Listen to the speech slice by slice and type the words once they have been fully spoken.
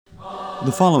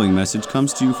The following message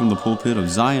comes to you from the pulpit of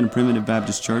Zion Primitive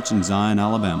Baptist Church in Zion,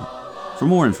 Alabama. For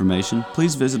more information,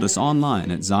 please visit us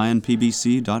online at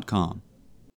zionpbc.com.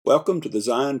 Welcome to the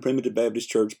Zion Primitive Baptist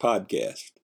Church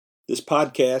podcast. This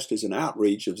podcast is an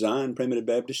outreach of Zion Primitive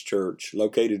Baptist Church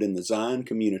located in the Zion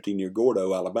community near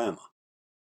Gordo, Alabama.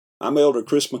 I'm Elder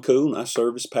Chris McCool, and I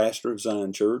serve as pastor of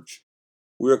Zion Church.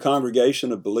 We're a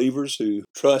congregation of believers who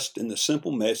trust in the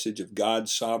simple message of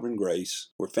God's sovereign grace,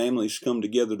 where families come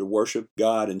together to worship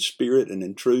God in spirit and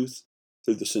in truth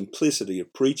through the simplicity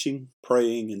of preaching,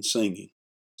 praying, and singing.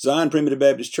 Zion Primitive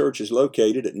Baptist Church is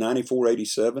located at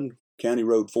 9487 County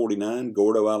Road 49,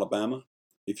 Gordo, Alabama.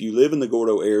 If you live in the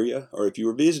Gordo area, or if you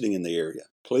are visiting in the area,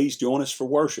 please join us for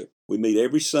worship. We meet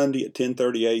every Sunday at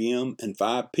 10:30 a.m. and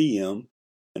 5 p.m.,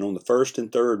 and on the first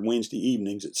and third Wednesday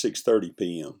evenings at 6:30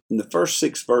 p.m. In the first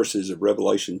 6 verses of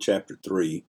Revelation chapter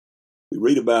 3, we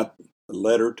read about a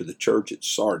letter to the church at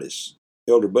Sardis.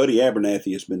 Elder Buddy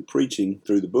Abernathy has been preaching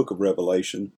through the book of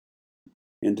Revelation,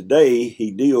 and today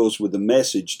he deals with the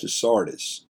message to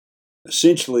Sardis.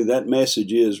 Essentially, that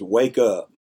message is, wake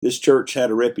up. This church had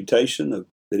a reputation of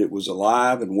that it was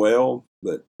alive and well,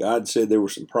 but God said there were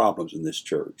some problems in this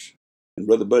church. And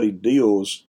Brother Buddy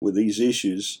deals with these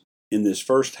issues in this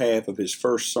first half of his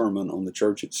first sermon on the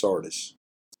church at Sardis.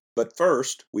 But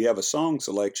first, we have a song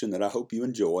selection that I hope you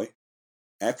enjoy.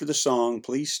 After the song,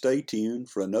 please stay tuned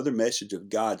for another message of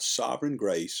God's sovereign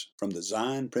grace from the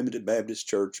Zion Primitive Baptist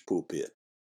Church pulpit.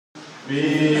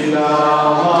 Be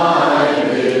thou my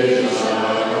vision,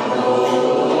 O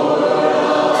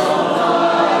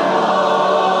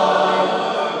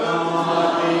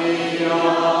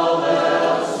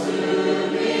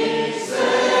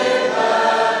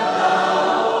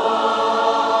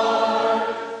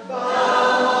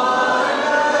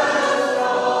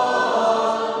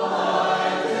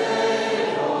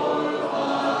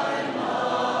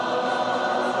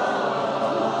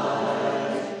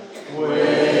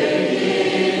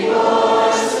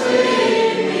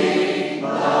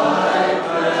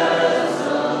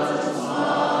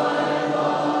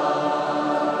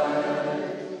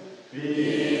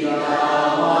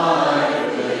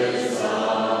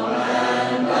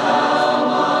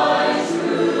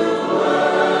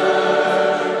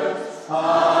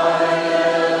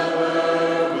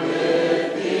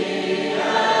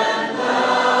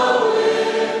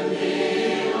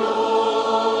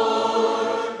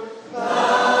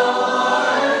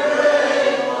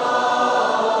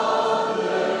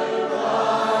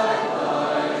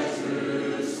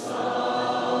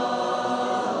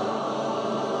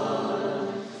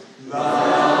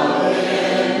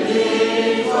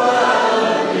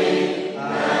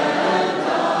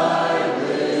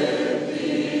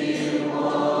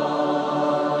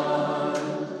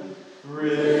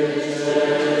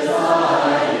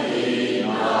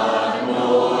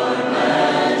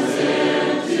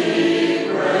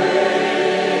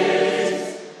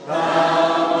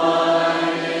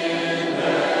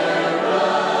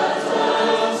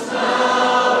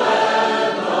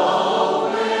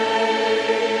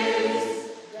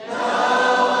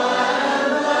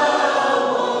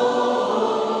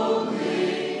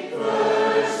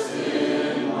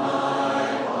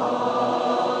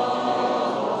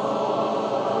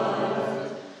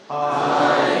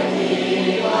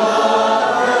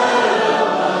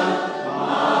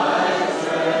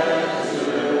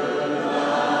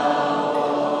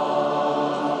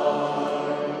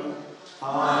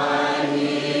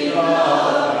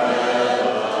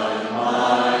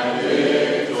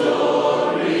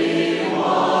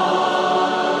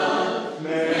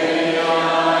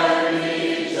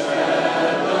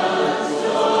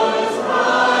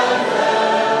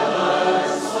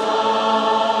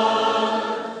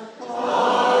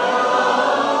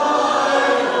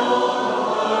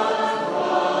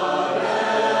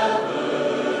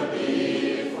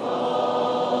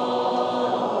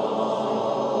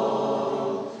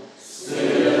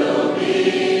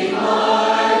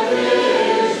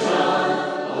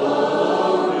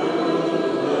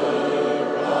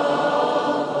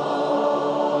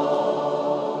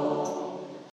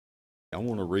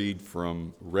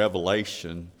from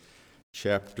Revelation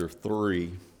chapter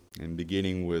 3 and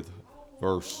beginning with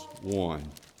verse 1.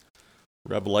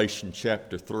 Revelation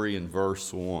chapter 3 and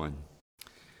verse 1.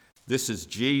 This is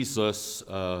Jesus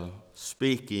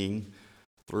speaking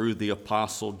through the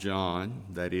Apostle John.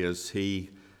 That is,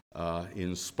 he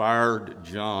inspired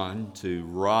John to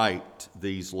write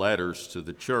these letters to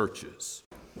the churches.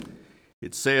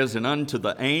 It says, "And unto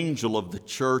the angel of the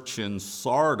church in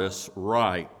Sardis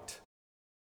write,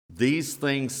 These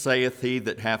things saith he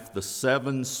that hath the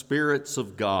 7 spirits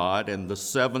of God and the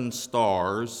 7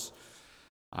 stars.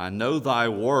 I know thy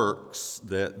works,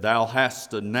 that thou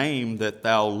hast a name that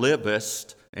thou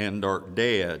livest and art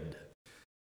dead.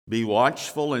 Be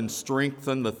watchful and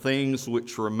strengthen the things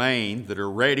which remain that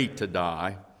are ready to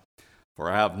die, for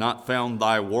I have not found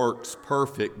thy works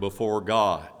perfect before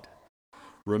God.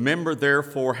 Remember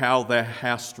therefore how thou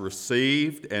hast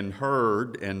received and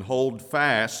heard, and hold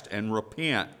fast and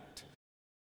repent.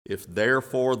 If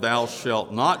therefore thou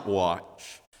shalt not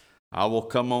watch, I will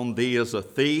come on thee as a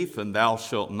thief, and thou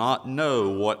shalt not know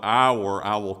what hour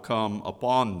I will come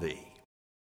upon thee.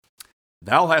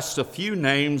 Thou hast a few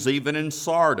names even in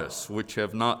Sardis, which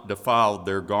have not defiled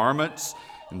their garments,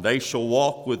 and they shall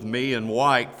walk with me in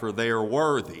white, for they are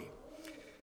worthy.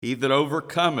 He that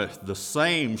overcometh, the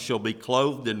same shall be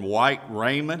clothed in white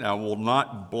raiment. I will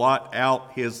not blot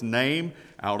out his name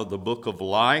out of the book of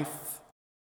life,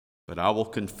 but I will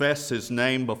confess his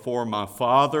name before my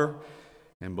Father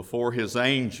and before his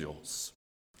angels.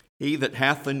 He that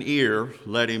hath an ear,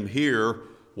 let him hear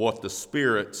what the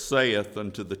Spirit saith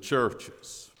unto the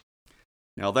churches.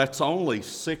 Now that's only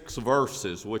 6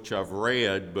 verses which I've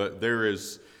read, but there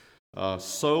is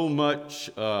so much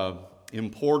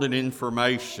important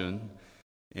information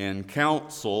and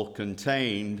counsel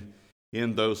contained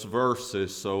in those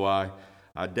verses, so I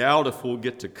doubt if we'll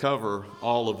get to cover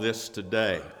all of this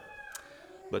today.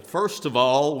 But first of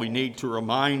all, we need to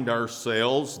remind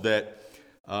ourselves that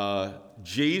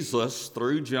Jesus,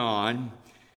 through John,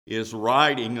 is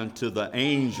writing unto the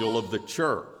angel of the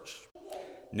church.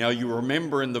 Now you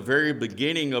remember in the very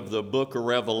beginning of the book of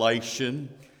Revelation,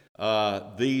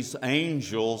 these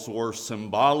angels were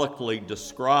symbolically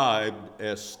described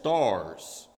as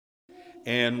stars.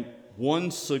 And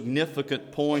one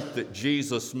significant point that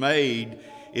Jesus made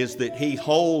is that he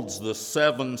holds the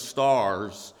 7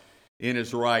 stars in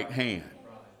his right hand.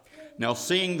 Now,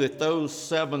 seeing that those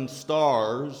 7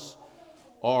 stars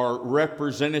are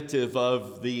representative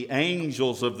of the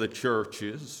angels of the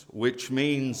churches, which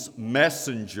means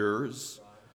messengers,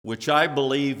 which I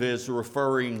believe is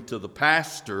referring to the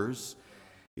pastors,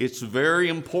 it's very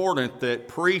important that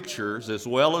preachers, as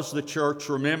well as the church,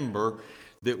 remember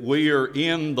that we are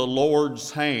in the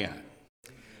Lord's hand.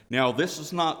 Now, this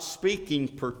is not speaking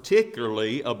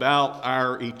particularly about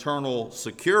our eternal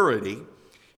security.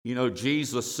 You know,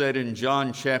 Jesus said in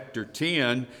John chapter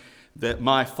 10 that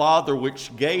my Father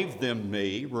which gave them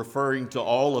me, referring to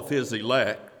all of his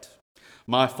elect,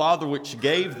 my Father which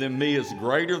gave them me is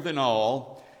greater than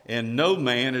all, and no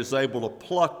man is able to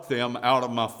pluck them out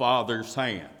of my Father's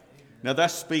hand. Now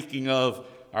that's speaking of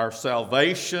our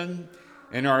salvation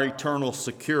and our eternal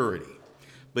security.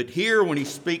 But here when he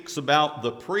speaks about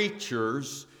the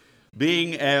preachers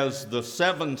being as the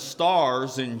 7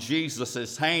 stars in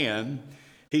Jesus' hand,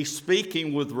 he's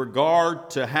speaking with regard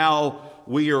to how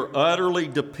we are utterly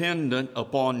dependent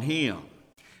upon him,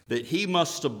 that he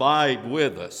must abide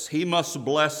with us. He must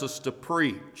bless us to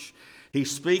preach.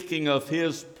 He's speaking of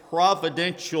his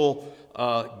providential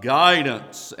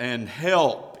guidance and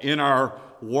help in our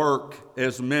work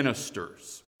as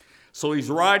ministers. So he's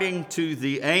writing to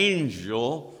the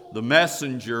angel, the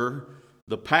messenger,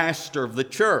 the pastor of the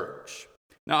church.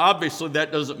 Now, obviously,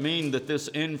 that doesn't mean that this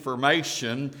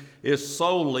information is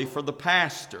solely for the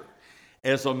pastor.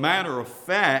 As a matter of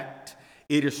fact,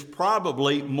 it is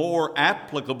probably more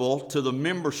applicable to the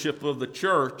membership of the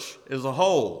church as a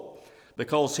whole,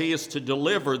 because he is to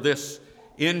deliver this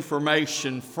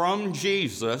information from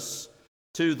Jesus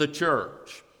to the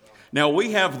church. Now,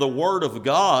 we have the Word of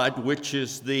God, which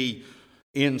is the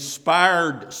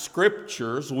inspired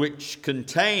scriptures, which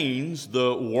contains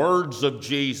the words of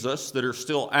Jesus that are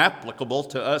still applicable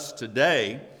to us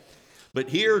today. But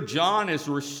here John is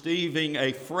receiving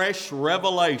a fresh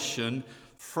revelation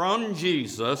from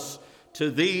Jesus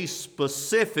to these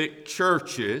specific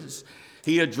churches.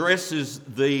 He addresses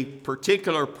the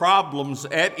particular problems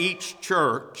at each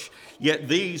church, yet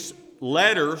these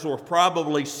letters were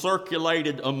probably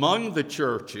circulated among the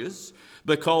churches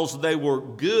because they were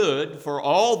good for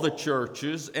all the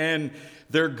churches, and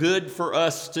they're good for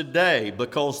us today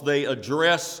because they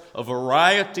address a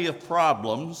variety of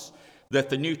problems that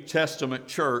the New Testament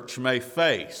church may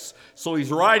face. So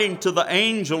he's writing to the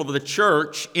angel of the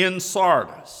church in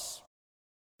Sardis.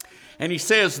 And he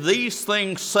says, "These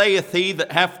things saith he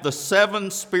that hath the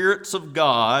 7 spirits of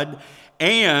God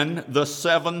and the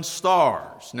 7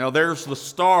 stars." Now there's the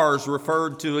stars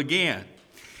referred to again.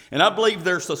 And I believe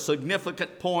there's a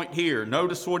significant point here.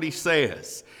 Notice what he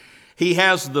says. He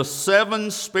has the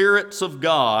 7 spirits of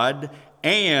God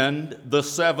and the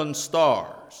 7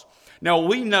 stars. Now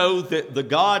we know that the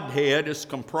Godhead is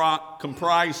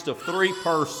comprised of 3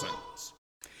 persons.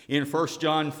 In 1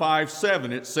 John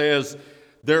 5:7 it says,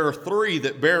 there are three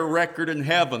that bear record in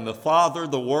heaven: the Father,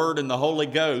 the Word, and the Holy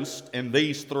Ghost, and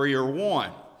these three are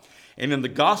one. And in the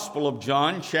Gospel of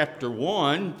John, chapter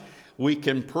 1, we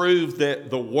can prove that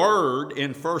the Word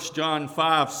in 1 John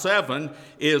 5:7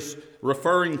 is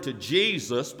referring to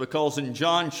Jesus, because in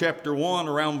John chapter 1,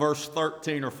 around verse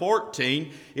 13 or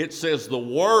 14, it says, "The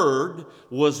Word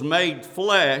was made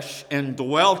flesh and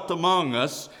dwelt among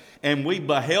us, and we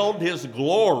beheld His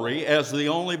glory as the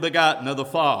only begotten of the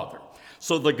Father."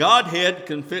 So the Godhead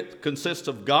consists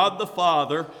of God the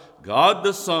Father, God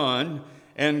the Son,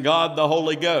 and God the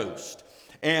Holy Ghost.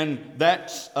 And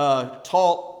that's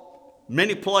taught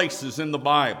many places in the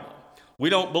Bible. We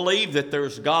don't believe that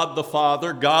there's God the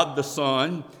Father, God the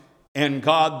Son, and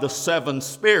God the seven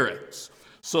spirits.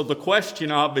 So the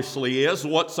question obviously is,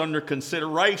 what's under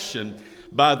consideration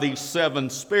by these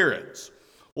seven spirits?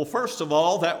 Well, first of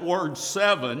all, that word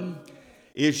seven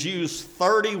is used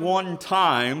 31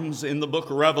 times in the book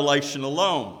of Revelation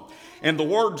alone. And the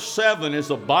word seven is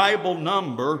a Bible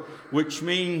number which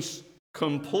means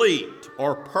complete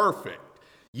or perfect.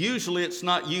 Usually it's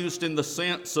not used in the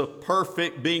sense of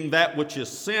perfect being that which is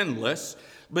sinless,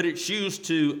 but it's used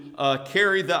to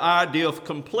carry the idea of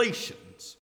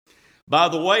completions. By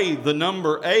the way, the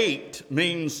number 8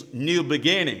 means new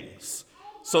beginnings.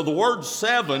 So the word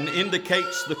seven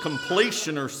indicates the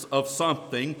completion of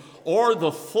something or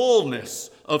the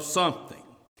fullness of something.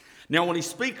 Now, when he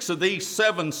speaks of these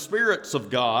seven spirits of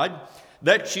God,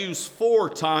 that's used 4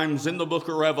 times in the book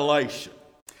of Revelation.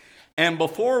 And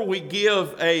before we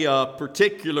give a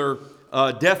particular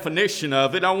definition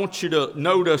of it, I want you to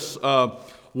notice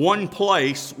one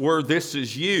place where this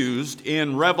is used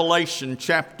in Revelation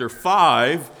chapter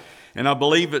 5, and I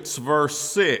believe it's verse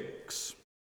 6.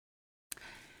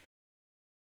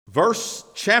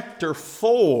 Chapter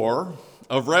 4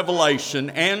 of Revelation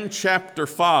and chapter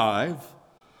 5,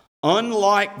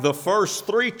 unlike the first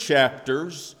 3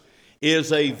 chapters,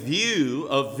 is a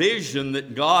vision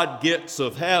that God gets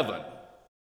of heaven.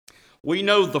 We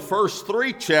know the first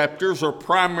 3 chapters are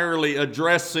primarily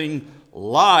addressing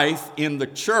life in the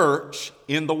church,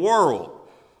 in the world,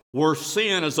 where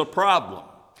sin is a problem.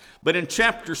 But in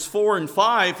chapters 4 and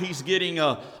 5, he's getting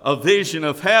a vision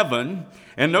of heaven.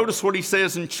 And notice what he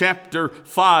says in chapter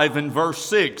 5 and verse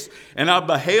 6. "And I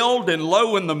beheld, and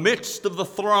lo, in the midst of the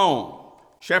throne."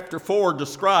 Chapter 4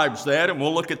 describes that, and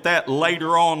we'll look at that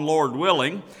later on, Lord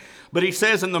willing. But he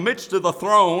says, "In the midst of the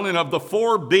throne and of the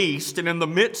 4 beasts, and in the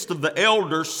midst of the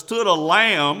elders stood a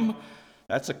lamb,"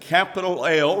 that's a capital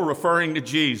L referring to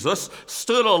Jesus,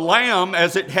 "stood a lamb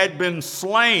as it had been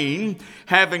slain,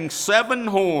 having 7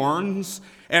 horns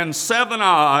and 7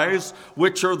 eyes,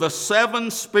 which are the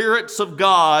 7 spirits of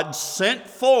God sent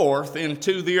forth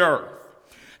into the earth."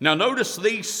 Now notice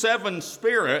these 7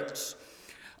 spirits,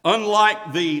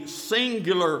 unlike the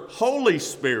singular Holy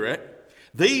Spirit,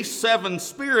 these 7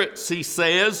 spirits, he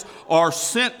says, are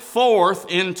sent forth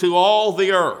into all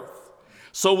the earth.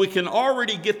 So we can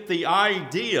already get the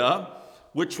idea,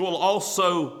 which we'll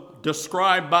also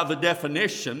describe by the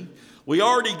definition. We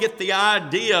already get the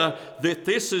idea that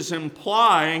this is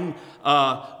implying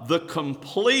the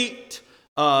complete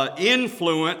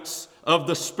influence of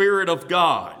the Spirit of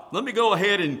God. Let me go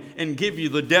ahead and give you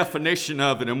the definition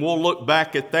of it, and we'll look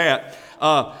back at that.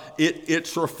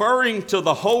 It's referring to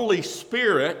the Holy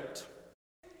Spirit,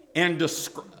 and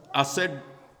I said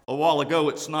a while ago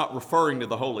it's not referring to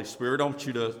the Holy Spirit. I want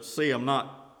you to see I'm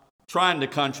not trying to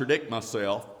contradict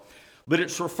myself, but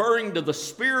it's referring to the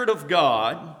Spirit of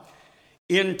God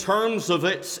in terms of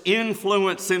its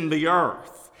influence in the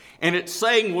earth. And it's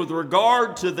saying with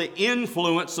regard to the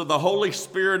influence of the Holy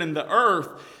Spirit in the earth,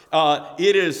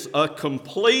 it is a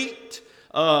complete,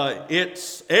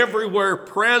 it's everywhere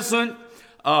present,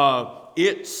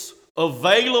 it's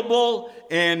available,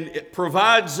 and it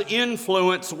provides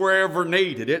influence wherever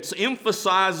needed. It's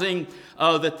emphasizing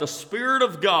that the Spirit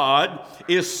of God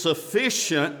is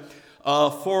sufficient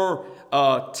for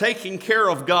taking care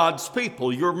of God's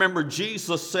people. You remember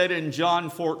Jesus said in John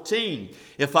 14,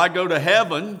 "If I go to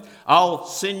heaven, I'll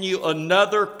send you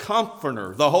another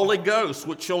comforter, the Holy Ghost,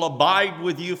 which shall abide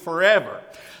with you forever."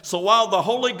 So while the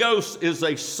Holy Ghost is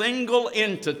a single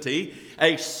entity,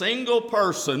 a single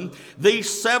person, these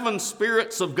 7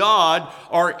 spirits of God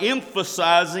are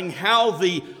emphasizing how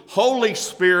the Holy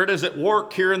Spirit is at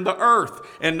work here in the earth.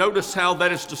 And notice how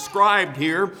that is described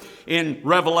here in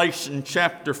Revelation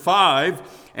chapter 5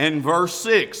 and verse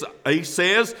 6. He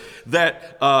says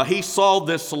that he saw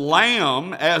this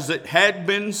lamb as it had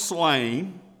been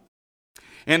slain,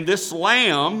 and this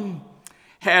lamb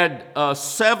had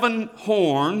 7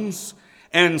 horns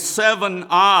and 7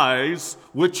 eyes,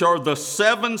 which are the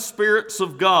 7 spirits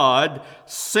of God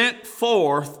sent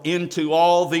forth into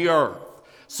all the earth.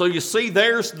 So you see,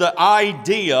 there's the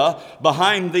idea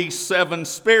behind these 7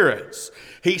 spirits.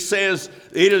 He says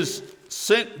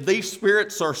these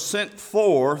spirits are sent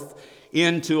forth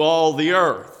into all the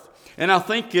earth. And I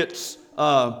think it's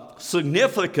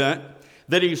significant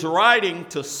that he's writing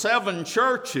to 7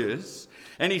 churches,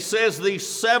 and he says these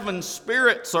 7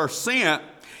 spirits are sent.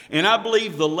 And I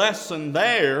believe the lesson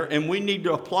there, and we need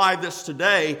to apply this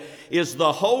today, is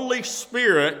the Holy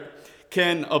Spirit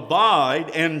can abide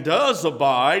and does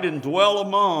abide and dwell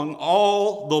among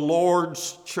all the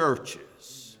Lord's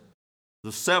churches,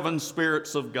 the 7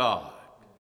 spirits of God.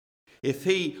 If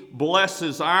He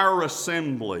blesses our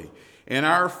assembly and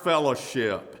our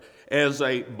fellowship as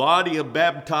a body of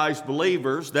baptized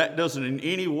believers, that doesn't in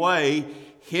any way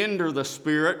hinder the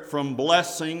Spirit from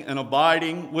blessing and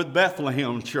abiding with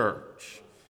Bethlehem Church,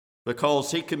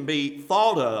 because He can be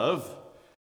thought of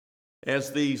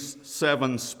as these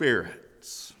 7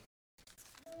 spirits.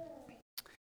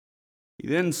 He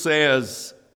then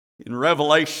says in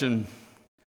Revelation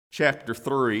chapter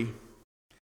 3,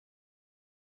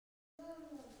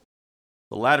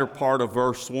 the latter part of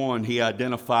verse 1, he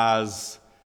identifies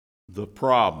the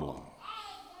problem.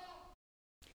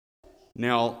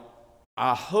 Now,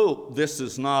 I hope this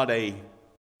is not a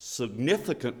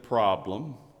significant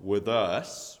problem with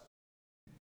us.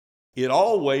 It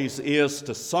always is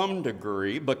to some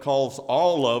degree, because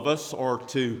all of us are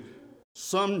to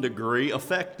some degree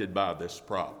affected by this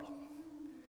problem.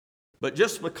 But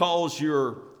just because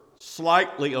you're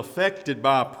slightly affected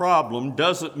by a problem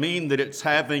doesn't mean that it's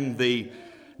having the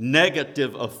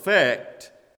negative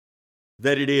effect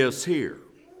that it is here.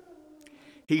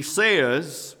 He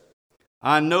says,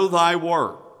 I know thy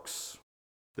works.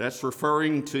 That's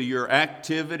referring to your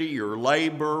activity, your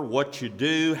labor, what you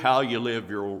do, how you live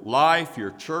your life,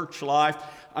 your church life.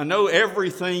 I know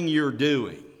everything you're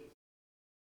doing.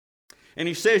 And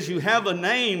he says you have a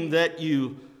name that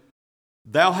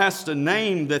thou hast a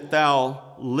name that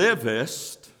thou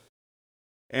livest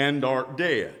and art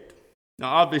dead.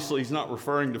 Now obviously he's not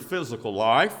referring to physical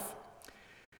life.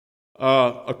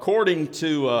 According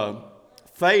to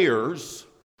Thayer's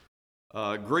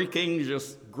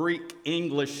Greek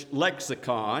English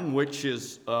lexicon, which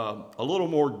is a little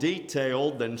more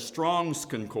detailed than Strong's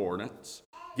Concordance,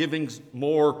 giving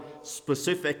more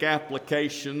specific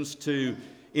applications to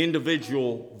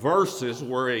individual verses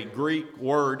where a Greek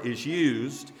word is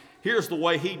used. Here's the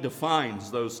way he defines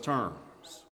those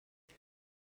terms.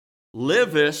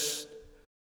 Livest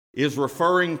is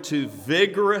referring to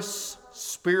vigorous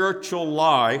spiritual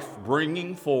life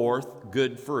bringing forth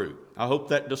good fruit. I hope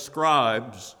that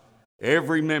describes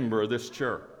every member of this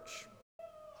church.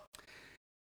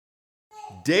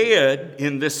 Dead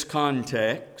in this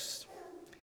context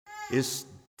is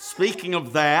speaking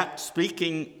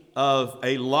of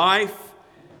a life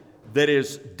that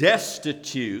is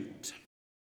destitute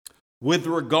with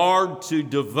regard to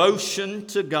devotion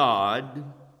to God,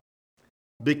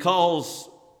 because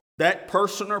that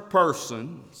person or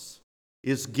persons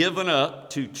is given up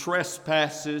to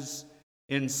trespasses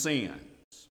and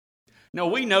sins. Now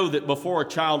we know that before a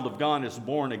child of God is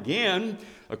born again,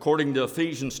 according to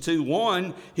Ephesians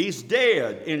 2:1, he's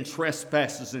dead in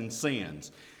trespasses and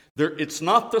sins. It's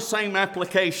not the same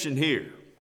application here.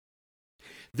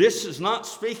 This is not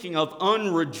speaking of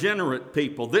unregenerate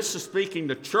people. This is speaking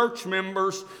to church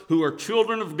members who are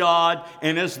children of God,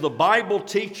 and as the Bible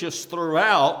teaches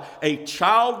throughout, a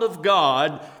child of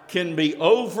God can be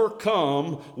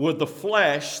overcome with the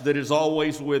flesh that is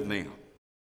always with them.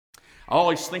 I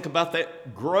always think about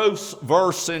that gross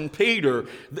verse in Peter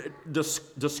that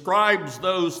describes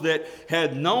those that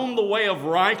had known the way of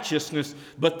righteousness,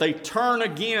 but they turn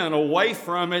again away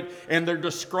from it, and they're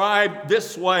described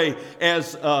this way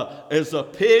as a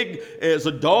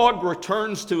dog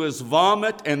returns to his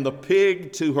vomit, and the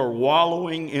pig to her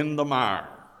wallowing in the mire.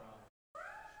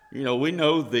 You know, we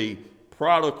know the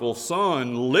prodigal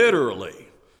son literally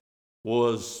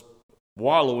was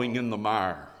wallowing in the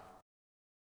mire.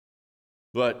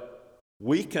 But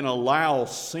we can allow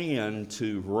sin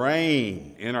to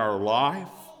reign in our life.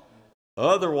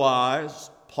 Otherwise,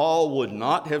 Paul would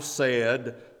not have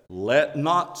said, let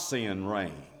not sin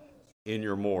reign in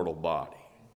your mortal body.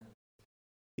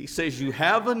 He says you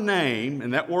have a name,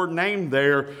 and that word name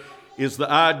there is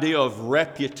the idea of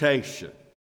reputation.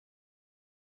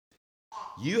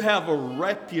 You have a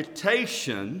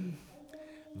reputation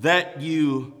that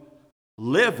you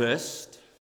livest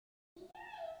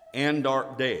and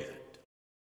art dead.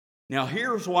 Now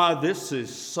here's why this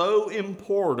is so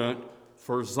important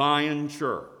for Zion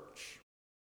Church.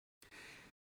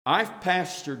 I've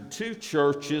pastored 2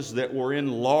 churches that were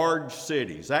in large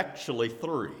cities, actually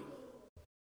 3.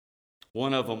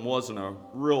 One of them wasn't a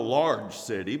real large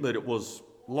city, but it was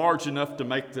large enough to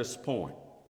make this point.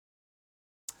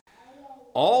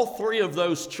 All 3 of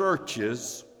those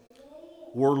churches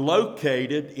were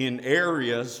located in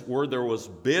areas where there was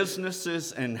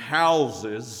businesses and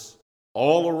houses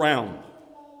all around them.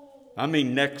 I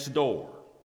mean, next door.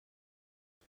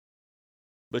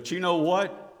 But you know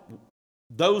what?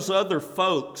 Those other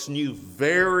folks knew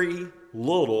very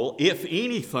little, if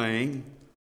anything,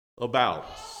 about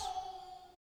us.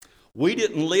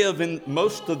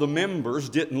 Most of the members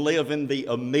didn't live in the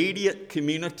immediate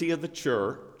community of the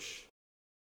church.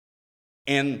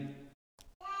 And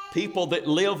people that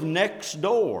lived next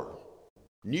door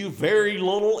knew very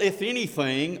little, if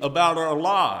anything, about our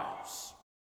lives.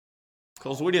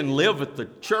 Because we didn't live at the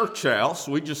church house.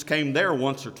 We just came there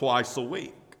once or twice a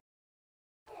week.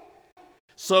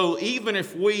 So even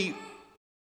if we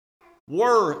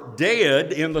were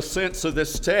dead in the sense of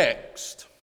this text,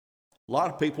 a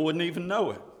lot of people wouldn't even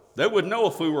know it. They wouldn't know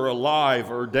if we were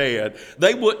alive or dead.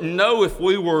 They wouldn't know if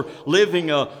we were living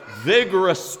a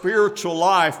vigorous spiritual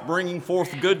life, bringing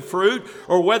forth good fruit,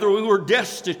 or whether we were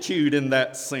destitute in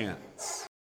that sense.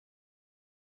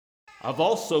 I've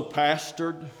also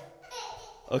pastored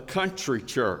a country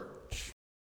church.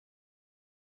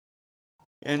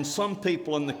 And some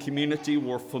people in the community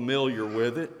were familiar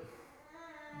with it.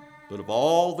 But of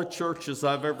all the churches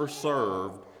I've ever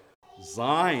served,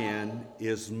 Zion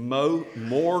is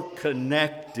more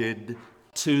connected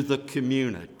to the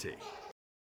community.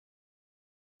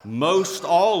 Most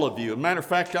all of you, as a matter of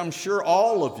fact, I'm sure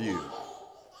all of you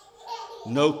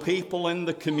know people in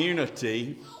the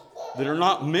community that are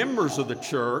not members of the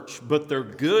church, but they're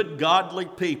good, godly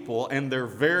people, and they're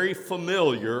very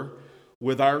familiar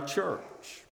with our church.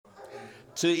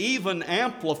 To even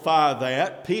amplify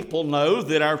that, people know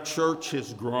that our church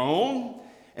has grown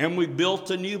and we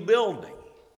built a new building.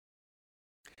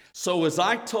 So as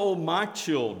I told my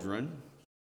children,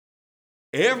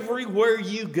 everywhere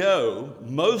you go,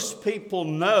 most people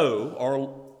know, or a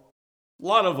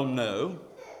lot of them know,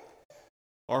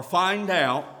 or find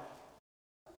out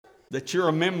that you're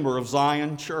a member of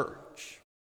Zion Church.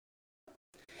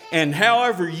 And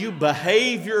however you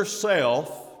behave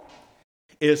yourself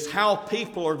is how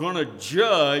people are going to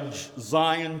judge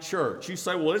Zion Church. You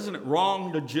say, well, isn't it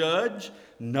wrong to judge?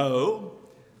 No.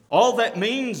 All that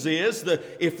means is that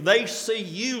if they see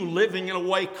you living in a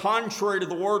way contrary to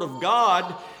the Word of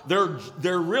God,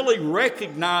 they're really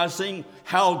recognizing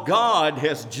how God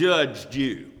has judged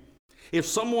you. If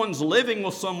someone's living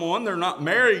with someone they're not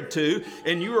married to,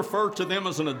 and you refer to them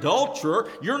as an adulterer,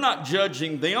 you're not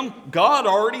judging them. God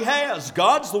already has.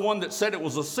 God's the one that said it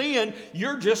was a sin.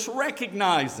 You're just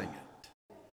recognizing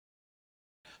it.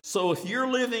 So if you're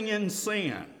living in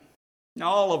sin, now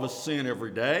all of us sin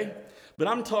every day, but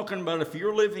I'm talking about if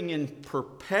you're living in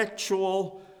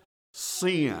perpetual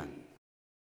sin,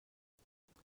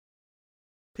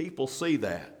 people see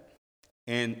that.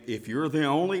 And if you're the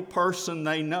only person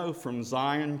they know from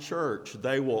Zion Church,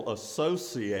 they will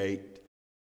associate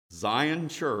Zion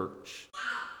Church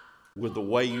with the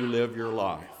way you live your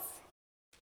life.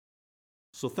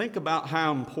 So think about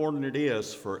how important it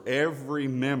is for every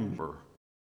member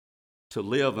to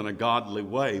live in a godly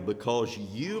way, because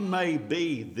you may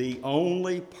be the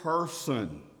only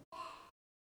person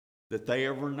that they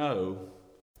ever know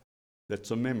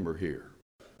that's a member here.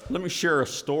 Let me share a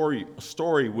story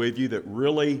with you that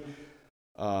really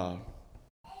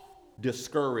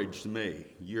discouraged me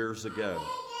years ago.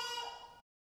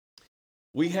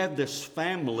 We had this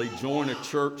family join a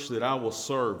church that I was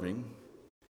serving.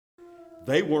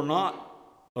 They were not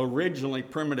originally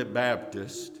Primitive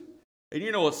Baptist. And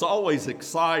you know, it's always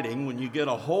exciting when you get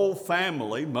a whole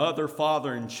family, mother,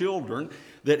 father, and children,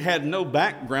 that had no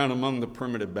background among the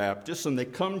Primitive Baptists, and they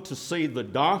come to see the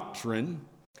doctrine.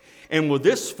 And with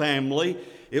this family,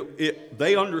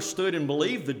 they understood and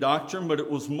believed the doctrine, but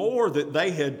it was more that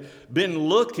they had been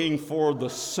looking for the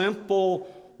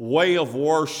simple way of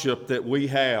worship that we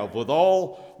have without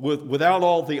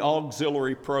all the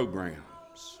auxiliary programs.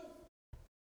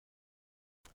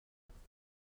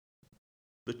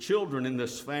 The children in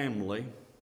this family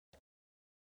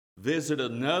visit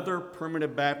another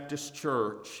Primitive Baptist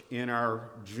church in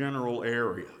our general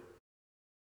area.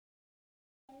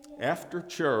 After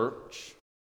church,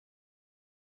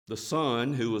 the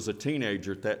son, who was a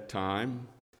teenager at that time,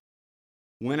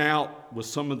 went out with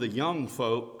some of the young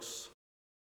folks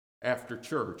after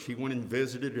church. He went and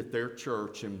visited at their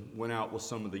church and went out with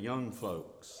some of the young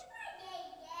folks.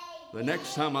 The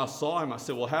next time I saw him, I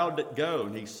said, well, how did it go?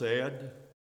 And he said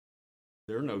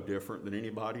they're no different than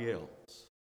anybody else.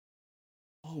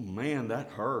 Oh man, that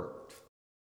hurt.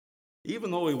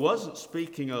 Even though he wasn't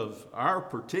speaking of our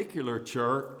particular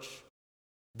church,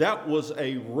 that was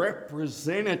a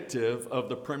representative of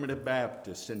the Primitive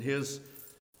Baptists, and his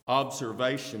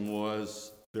observation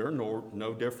was they're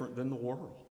no different than the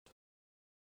world.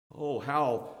 Oh,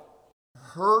 how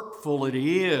hurtful it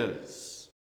is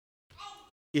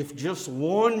if just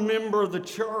one member of the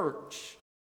church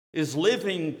is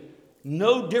living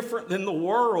no different than the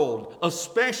world,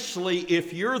 especially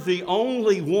if you're the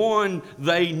only one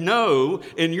they know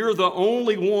and you're the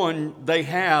only one they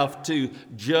have to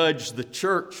judge the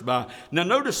church by. Now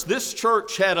notice this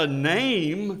church had a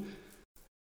name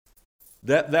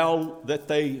that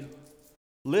they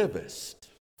livest.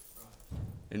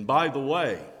 And by the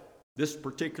way, this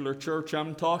particular church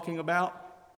I'm talking about,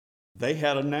 they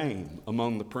had a name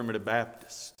among the Primitive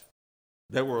Baptists.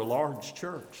 They were a large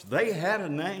church. They had a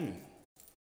name.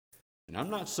 And I'm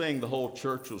not saying the whole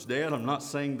church was dead. I'm not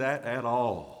saying that at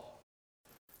all.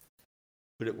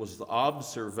 But it was the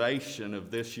observation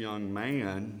of this young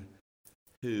man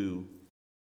who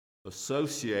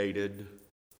associated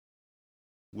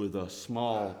with a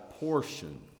small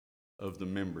portion of the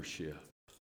membership.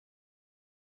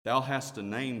 Thou hast a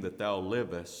name that thou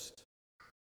livest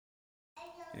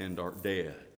and art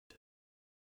dead.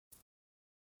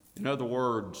 In other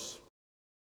words,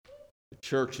 the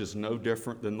church is no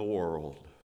different than the world.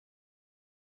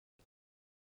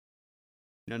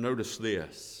 Now notice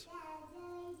this.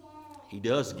 He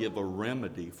does give a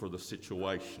remedy for the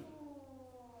situation.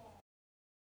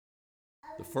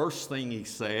 The first thing he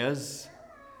says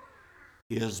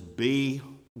is be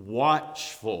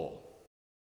watchful.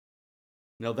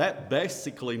 Now that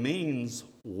basically means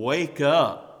wake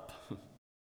up.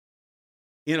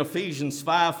 In Ephesians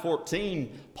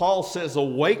 5:14, Paul says,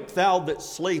 awake thou that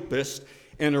sleepest,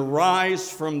 and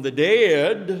arise from the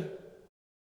dead,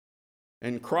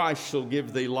 and Christ shall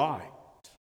give thee light.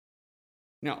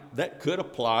 Now, that could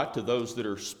apply to those that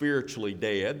are spiritually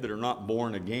dead, that are not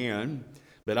born again,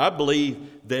 but I believe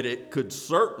that it could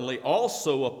certainly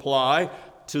also apply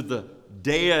to the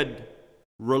dead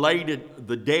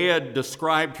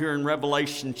described here in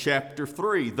Revelation chapter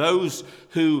 3. Those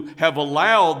who have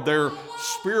allowed their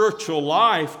spiritual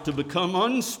life to become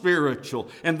unspiritual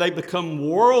and they become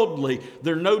worldly.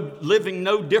 They're living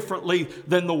no differently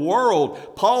than the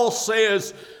world. Paul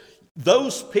says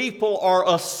those people are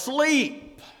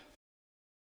asleep.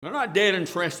 They're not dead in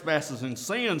trespasses and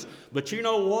sins, but you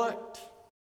know what?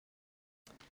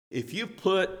 If you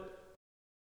put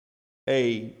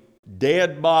a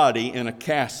dead body in a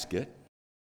casket,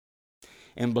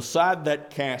 and beside that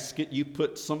casket you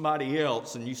put somebody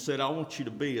else, and you said, I want you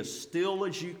to be as still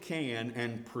as you can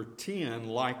and pretend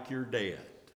like you're dead.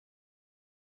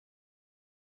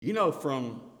 You know,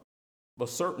 from a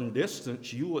certain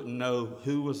distance, you wouldn't know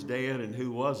who was dead and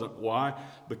who wasn't. Why?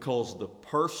 Because the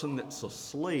person that's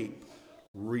asleep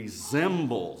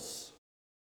resembles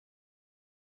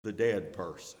the dead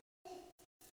person.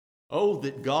 Oh,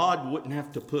 that God wouldn't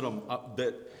have to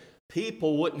that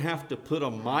people wouldn't have to put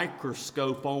a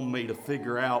microscope on me to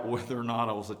figure out whether or not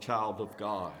I was a child of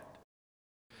God.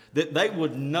 That they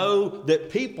would know, that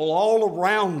people all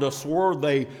around us where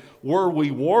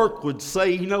we work would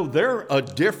say, you know, they're a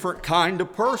different kind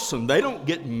of person. They don't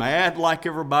get mad like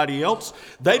everybody else.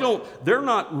 They're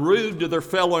not rude to their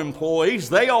fellow employees.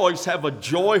 They always have a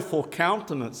joyful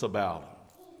countenance about them.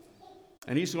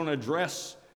 And he's going to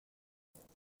address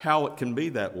how it can be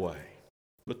that way.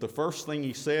 But the first thing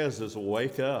he says is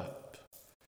wake up.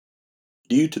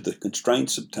 Due to the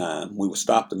constraints of time, we will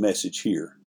stop the message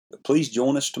here. But please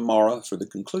join us tomorrow for the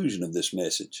conclusion of this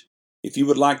message. If you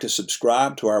would like to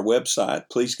subscribe to our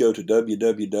website, please go to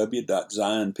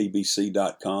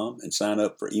www.zionpbc.com and sign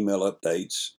up for email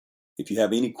updates. If you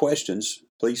have any questions,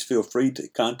 please feel free to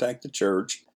contact the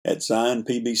church at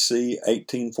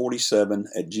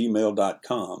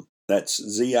zionpbc1847@gmail.com. That's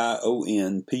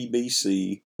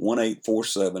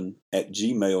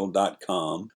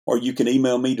ZIONPBC1847@gmail.com. Or you can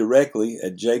email me directly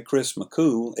at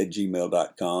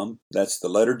jchrismccool@gmail.com. That's the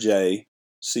letter J,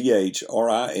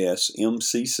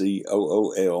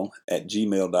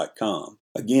 CHRISMCCOOL@gmail.com.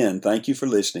 Again, thank you for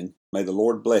listening. May the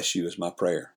Lord bless you is my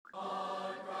prayer.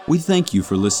 We thank you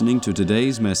for listening to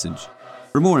today's message.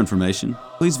 For more information,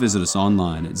 please visit us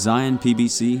online at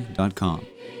zionpbc.com.